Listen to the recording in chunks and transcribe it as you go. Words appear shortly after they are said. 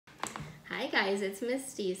Hi guys, it's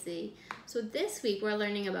Miss Stacy. So this week we're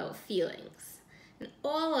learning about feelings. And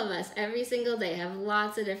all of us every single day have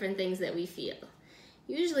lots of different things that we feel.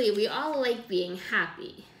 Usually we all like being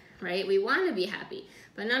happy, right? We want to be happy,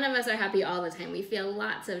 but none of us are happy all the time. We feel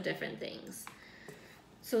lots of different things.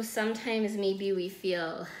 So sometimes maybe we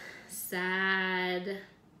feel sad.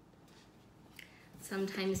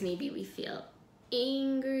 Sometimes maybe we feel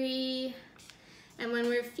angry. And when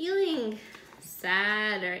we're feeling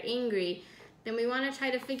sad or angry, then we want to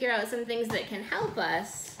try to figure out some things that can help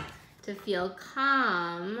us to feel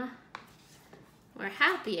calm or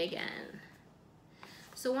happy again.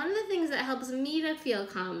 So one of the things that helps me to feel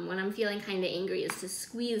calm when I'm feeling kind of angry is to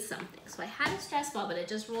squeeze something. So I had a stress ball, but it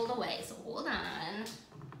just rolled away, so hold on.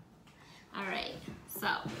 All right, so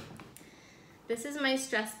this is my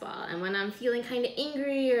stress ball, and when I'm feeling kind of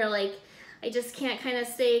angry or like I just can't kind of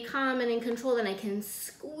stay calm and in control, then I can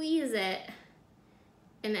squeeze it,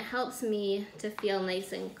 and it helps me to feel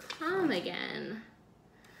nice and calm again.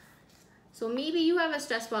 So maybe you have a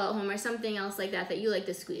stress ball at home or something else like that that you like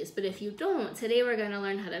to squeeze, but if you don't, today we're gonna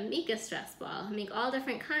learn how to make a stress ball, make all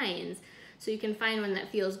different kinds, so you can find one that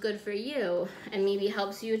feels good for you and maybe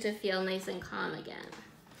helps you to feel nice and calm again.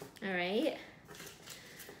 All right?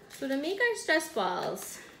 So to make our stress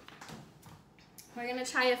balls, we're gonna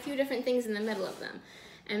try a few different things in the middle of them.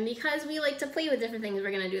 And because we like to play with different things,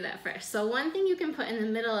 we're gonna do that first. So one thing you can put in the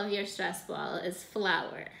middle of your stress ball is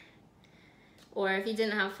flour. Or if you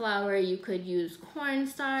didn't have flour, you could use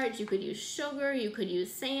cornstarch, you could use sugar, you could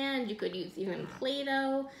use sand, you could use even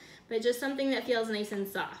Play-Doh, but just something that feels nice and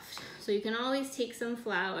soft. So you can always take some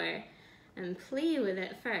flour and play with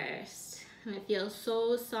it first. And it feels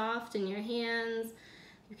so soft in your hands.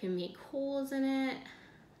 You can make holes in it.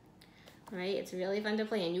 Right, it's really fun to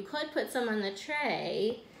play, and you could put some on the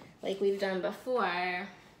tray like we've done before.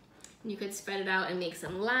 You could spread it out and make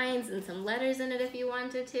some lines and some letters in it if you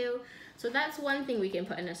wanted to. So that's one thing we can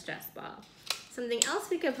put in a stress ball. Something else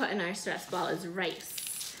we could put in our stress ball is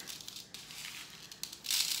rice.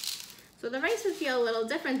 So the rice would feel a little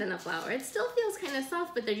different than the flour. It still feels kind of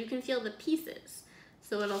soft, but there you can feel the pieces.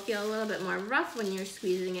 So it'll feel a little bit more rough when you're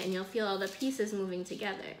squeezing it, and you'll feel all the pieces moving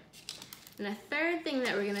together. And a third thing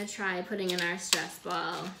that we're gonna try putting in our stress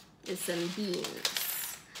ball is some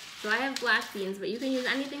beans. So I have black beans, but you can use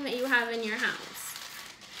anything that you have in your house.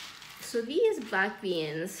 So these black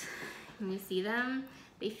beans, can you see them?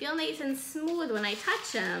 They feel nice and smooth when I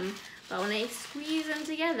touch them, but when I squeeze them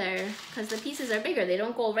together, because the pieces are bigger, they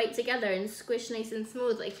don't go right together and squish nice and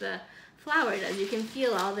smooth like the flour does. You can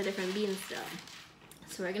feel all the different beans still.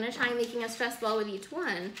 So we're gonna try making a stress ball with each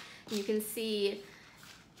one, and you can see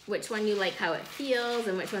which one you like how it feels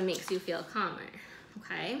and which one makes you feel calmer,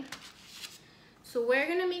 okay? So we're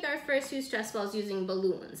gonna make our first few stress balls using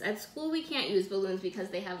balloons. At school we can't use balloons because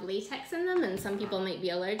they have latex in them and some people might be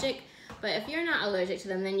allergic, but if you're not allergic to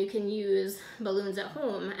them, then you can use balloons at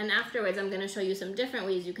home, and afterwards I'm gonna show you some different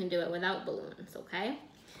ways you can do it without balloons, okay?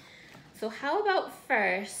 So how about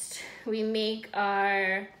first we make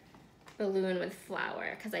our balloon with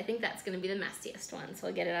flour, because I think that's gonna be the messiest one, so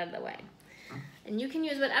I'll get it out of the way. And you can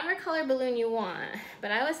use whatever color balloon you want,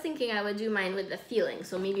 but I was thinking I would do mine with the feeling.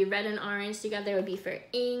 So maybe red and orange together would be for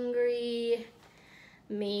angry.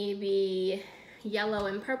 Maybe yellow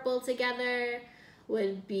and purple together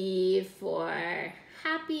would be for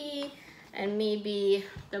happy. And maybe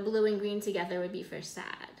the blue and green together would be for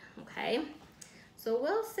sad, okay? So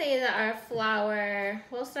we'll say that our flower,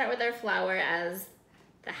 we'll start with our flower as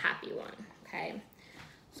the happy one, okay?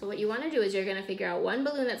 So what you want to do is you're going to figure out one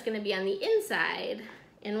balloon that's going to be on the inside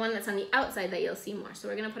and one that's on the outside that you'll see more. So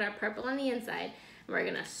we're going to put our purple on the inside, and we're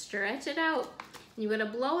going to stretch it out. And you're going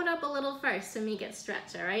to blow it up a little first to make it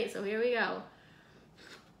stretch, all right? So here we go.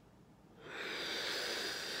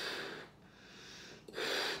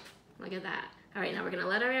 Look at that. All right, now we're going to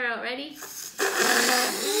let our air out. Ready?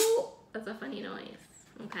 That's a funny noise.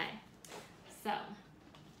 Okay. So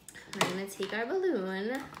we're going to take our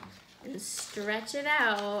balloon and stretch it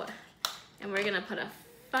out, and we're gonna put a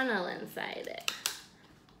funnel inside it.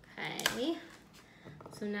 Okay,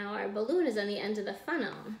 so now our balloon is on the end of the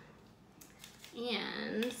funnel,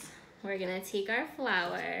 and we're gonna take our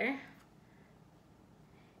flour, and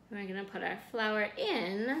we're gonna put our flour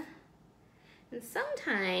in, and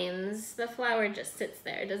sometimes the flour just sits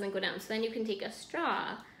there, it doesn't go down, so then you can take a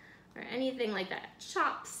straw or anything like that,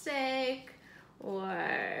 chopstick,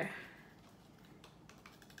 or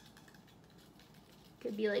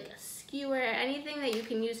could be like a skewer, anything that you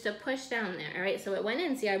can use to push down there, all right? So it went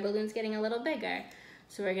in, see our balloon's getting a little bigger.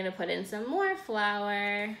 So we're gonna put in some more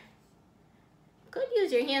flour. Could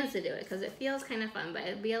use your hands to do it because it feels kind of fun, but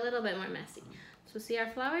it'd be a little bit more messy. So see, our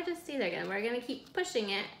flower just stayed there again. We're gonna keep pushing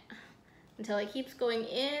it until it keeps going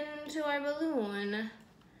into our balloon.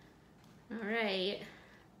 All right,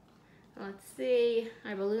 let's see,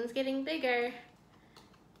 our balloon's getting bigger.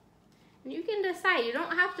 And you can decide, you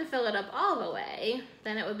don't have to fill it up all the way,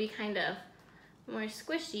 then it would be kind of more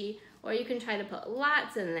squishy, or you can try to put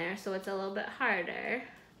lots in there so it's a little bit harder.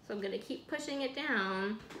 So I'm gonna keep pushing it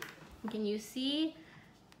down. Can you see?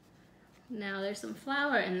 Now there's some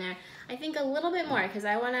flour in there. I think a little bit more because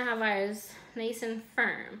I wanna have ours nice and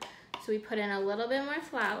firm. So we put in a little bit more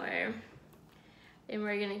flour and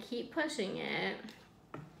we're gonna keep pushing it.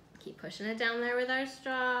 Keep pushing it down there with our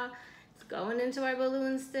straw. It's going into our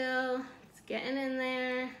balloon still. It's getting in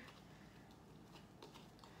there. You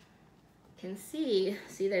can see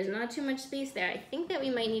there's not too much space there. I think that we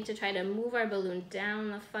might need to try to move our balloon down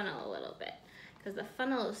the funnel a little bit because the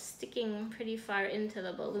funnel is sticking pretty far into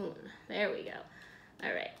the balloon. There we go.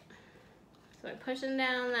 All right. So we're pushing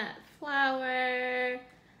down that flour.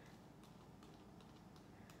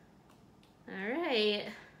 All right.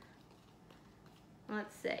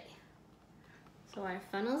 Let's see. So our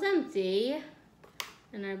funnel's empty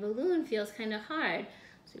and our balloon feels kind of hard.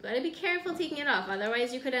 So you gotta be careful taking it off,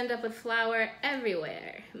 otherwise you could end up with flour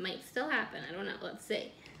everywhere. It might still happen, I don't know, let's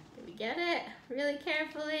see. Did we get it? Really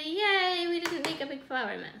carefully, yay, we didn't make a big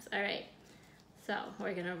flour mess. All right, so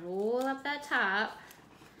we're gonna roll up that top.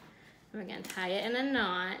 We're gonna tie it in a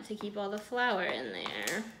knot to keep all the flour in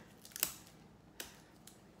there.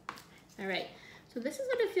 All right, so this is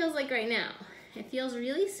what it feels like right now. It feels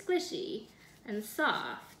really squishy and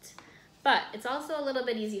soft, but it's also a little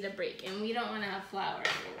bit easy to break and we don't want to have flour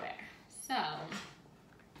everywhere. So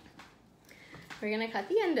we're gonna cut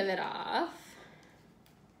the end of it off.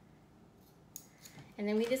 And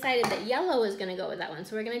then we decided that yellow is gonna go with that one.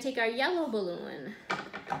 So we're gonna take our yellow balloon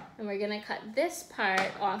and we're gonna cut this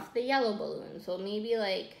part off the yellow balloon. So maybe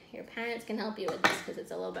like your parents can help you with this because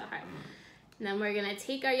it's a little bit hard. And then we're gonna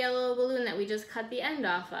take our yellow balloon that we just cut the end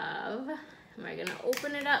off of and we're gonna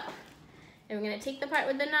open it up. And we're gonna take the part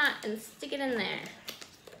with the knot and stick it in there.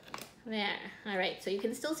 There, all right, so you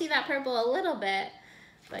can still see that purple a little bit,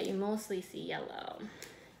 but you mostly see yellow.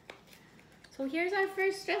 So here's our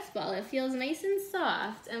first stress ball. It feels nice and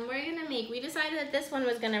soft, and we decided that this one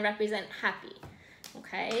was gonna represent happy,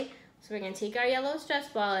 okay? So we're gonna take our yellow stress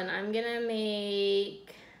ball and I'm gonna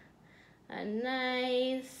make a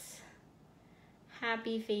nice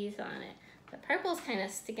happy face on it. The purple's kind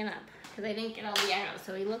of sticking up because I didn't get all the arrows,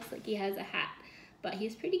 so he looks like he has a hat, but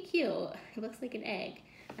he's pretty cute. He looks like an egg.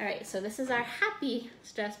 All right, so this is our happy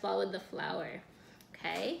stress ball with the flower,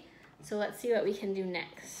 okay? So let's see what we can do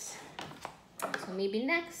next. So maybe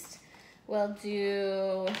next we'll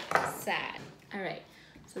do sad. All right,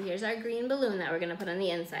 so here's our green balloon that we're gonna put on the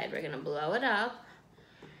inside. We're gonna blow it up.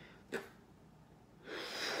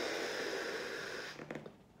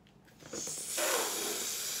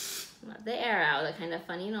 Let the air out, a kind of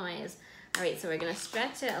funny noise. All right, so we're gonna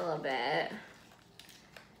stretch it a little bit.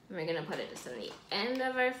 And we're gonna put it just on the end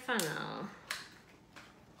of our funnel.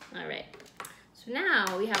 All right, so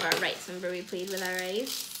now we have our rice. Remember we played with our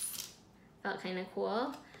rice? Felt kind of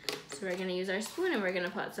cool. So we're gonna use our spoon and we're gonna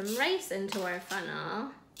put some rice into our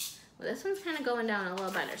funnel. Well, this one's kind of going down a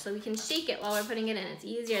little better, so we can shake it while we're putting it in. It's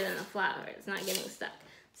easier than the flour. It's not getting stuck.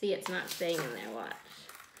 See, it's not staying in there, watch.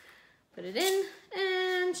 Put it in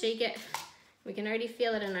and shake it. We can already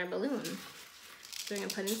feel it in our balloon. So we're gonna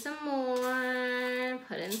put in some more,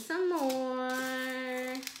 put in some more.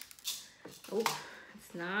 Oh,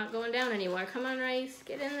 it's not going down anymore. Come on, rice,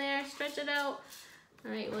 get in there, stretch it out.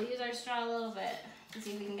 All right, we'll use our straw a little bit and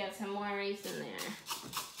see if we can get some more rice in there.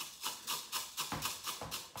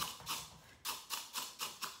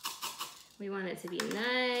 We want it to be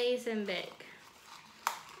nice and big.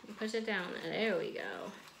 Push it down, there we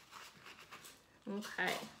go.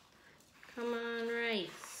 Okay, come on,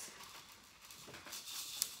 rice.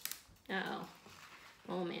 Uh-oh,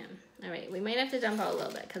 oh man. All right, we might have to dump out a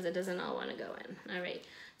little bit because it doesn't all want to go in. All right,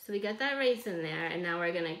 so we got that rice in there and now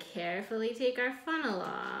we're gonna carefully take our funnel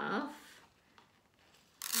off.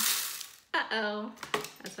 Uh-oh,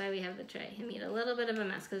 that's why we have the tray. It made a little bit of a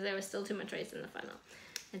mess because there was still too much rice in the funnel.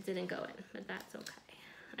 It didn't go in, but that's okay.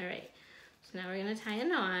 All right, so now we're gonna tie a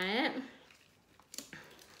knot.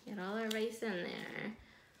 Get all our rice in there.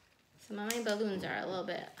 Some of my balloons are a little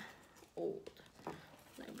bit old.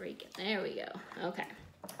 I break it, there we go. Okay,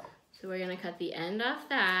 so we're gonna cut the end off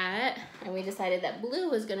that, and we decided that blue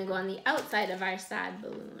was gonna go on the outside of our sad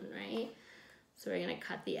balloon, right? So we're gonna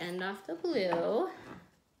cut the end off the blue.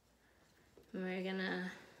 And we're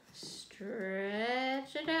gonna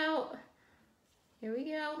stretch it out. Here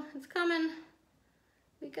we go, it's coming.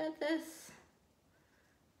 We got this.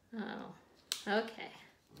 Oh, okay.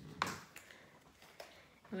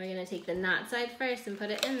 And we're gonna take the knot side first and put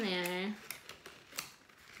it in there.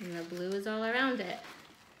 And the blue is all around it.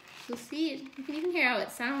 So see, you can even hear how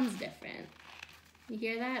it sounds different. You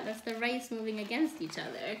hear that? That's the rice moving against each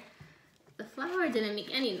other. The flour didn't make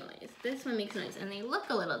any noise. This one makes noise, and they look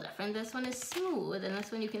a little different. This one is smooth, and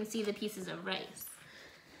this one you can see the pieces of rice.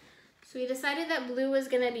 So we decided that blue was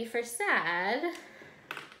gonna be for sad.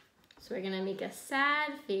 So we're gonna make a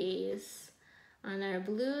sad face on our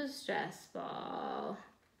blue stress ball.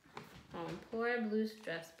 Oh, poor blue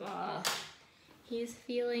stress ball. He's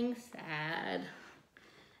feeling sad.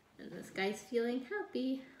 And this guy's feeling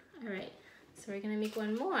happy. All right, so we're gonna make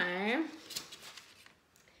one more.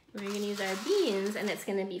 We're gonna use our beans, and it's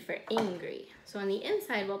gonna be for angry. So on the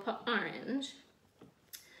inside, we'll put orange.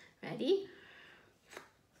 Ready?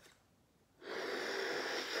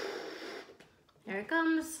 There it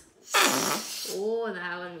comes. Oh,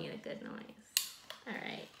 that one made a good noise. All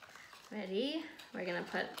right, ready? We're gonna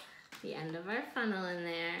put the end of our funnel in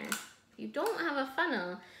there. If you don't have a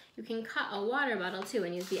funnel, you can cut a water bottle too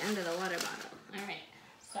and use the end of the water bottle. All right,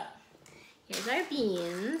 so here's our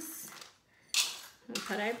beans. We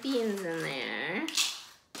put our beans in there.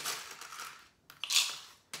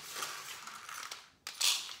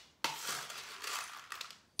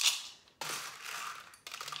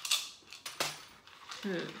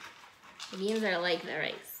 The beans are like the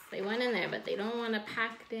rice. They went in there, but they don't want to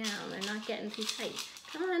pack down. They're not getting too tight.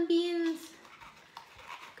 Come on, beans.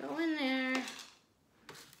 Go in there.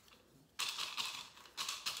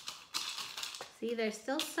 See, they're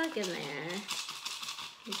still stuck in there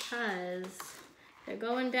because they're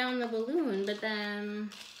going down the balloon, but then,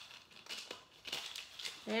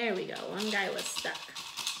 there we go. One guy was stuck.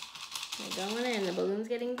 They're going in, the balloon's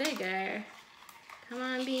getting bigger. Come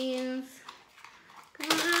on, beans.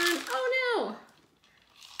 Come on, oh no!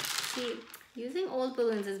 See, using old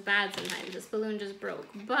balloons is bad sometimes. This balloon just broke,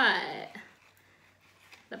 but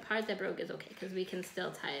the part that broke is okay because we can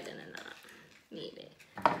still tie it in a knot. Maybe.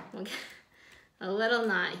 We'll get a little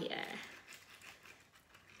knot here.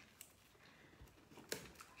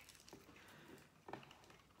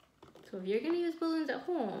 So if you're gonna use balloons at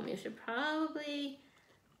home, you should probably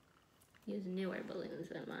use newer balloons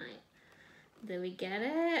than mine. Did we get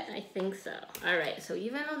it? I think so. All right, so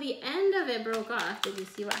even though the end of it broke off, did you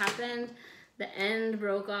see what happened? The end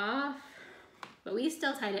broke off, but we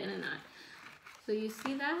still tied it in a knot. So you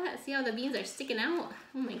see that? See how the beans are sticking out?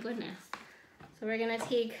 Oh my goodness. So we're gonna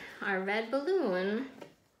take our red balloon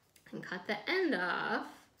and cut the end off.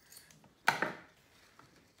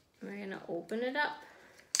 We're gonna open it up.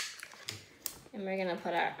 And we're gonna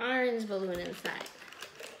put our orange balloon inside.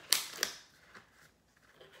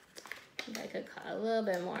 I could cut a little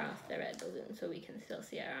bit more off the red balloon so we can still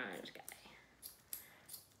see our orange guy.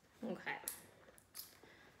 Okay.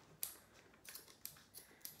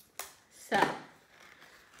 So,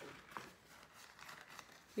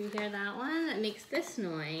 you hear that one? That makes this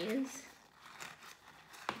noise.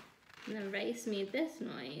 And the rice made this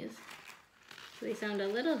noise. So they sound a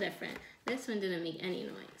little different. This one didn't make any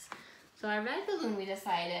noise. So our red balloon, we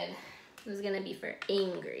decided, was gonna be for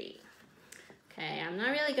angry. Okay, I'm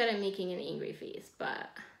not really good at making an angry face, but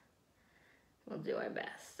we'll do our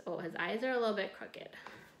best. Oh, his eyes are a little bit crooked.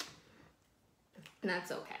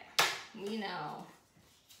 That's okay. We know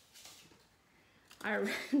our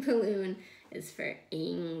red balloon is for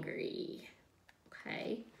angry.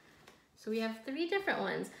 Okay, so we have 3 different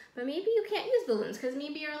ones, but maybe you can't use balloons because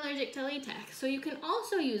maybe you're allergic to latex. So you can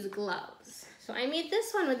also use gloves. So I made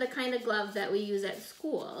this one with the kind of glove that we use at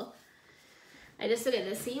school. I just did it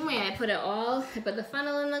the same way. I put the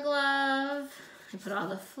funnel in the glove, I put all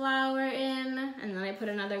the flour in, and then I put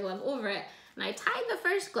another glove over it. And I tied the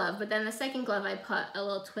first glove, but then the second glove I put a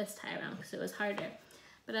little twist tie around because it was harder.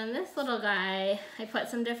 But on this little guy, I put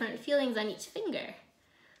some different feelings on each finger.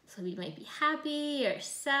 So we might be happy or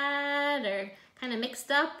sad or kind of mixed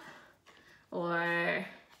up or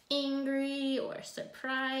angry or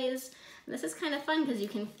surprised. And this is kind of fun because you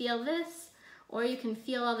can feel this or you can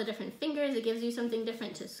feel all the different fingers. It gives you something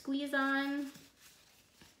different to squeeze on.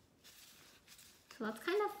 So that's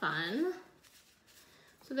kind of fun.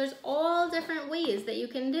 So there's all different ways that you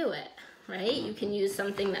can do it, right? You can use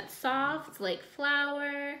something that's soft, like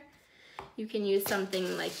flour. You can use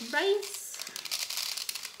something like rice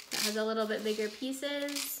that has a little bit bigger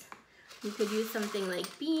pieces. You could use something like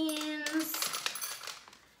beans.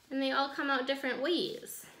 And they all come out different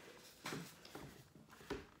ways.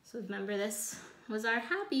 So remember, this was our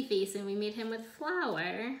happy face and we made him with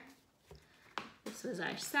flour. This was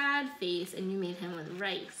our sad face and you made him with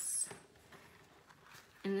rice.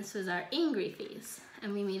 and this was our angry face,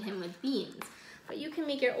 and we made him with beans. But you can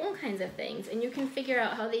make your own kinds of things, and you can figure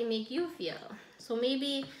out how they make you feel. So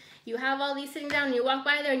maybe you have all these sitting down, and you walk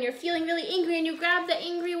by there, and you're feeling really angry, and you grab the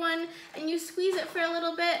angry one, and you squeeze it for a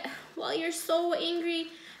little bit while you're so angry,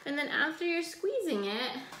 and then after you're squeezing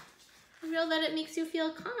it, you realize that it makes you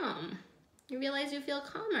feel calm. You realize you feel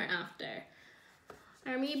calmer after.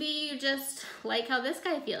 Or maybe you just like how this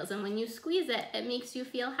guy feels, and when you squeeze it, it makes you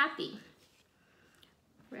feel happy.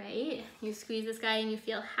 Right? You squeeze this guy and you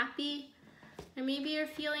feel happy. Or maybe you're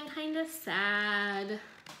feeling kind of sad.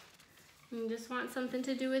 You just want something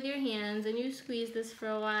to do with your hands, and you squeeze this for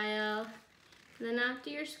a while. And then after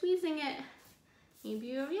you're squeezing it, maybe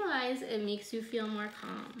you realize it makes you feel more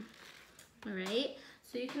calm. All right?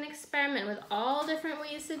 So you can experiment with all different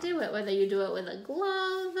ways to do it, whether you do it with a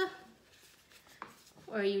glove,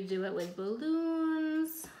 or you do it with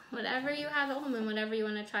balloons, whatever you have at home and whatever you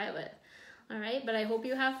want to try it with. All right, but I hope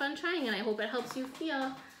you have fun trying, and I hope it helps you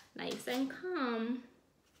feel nice and calm.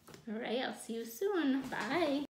 All right, I'll see you soon. Bye.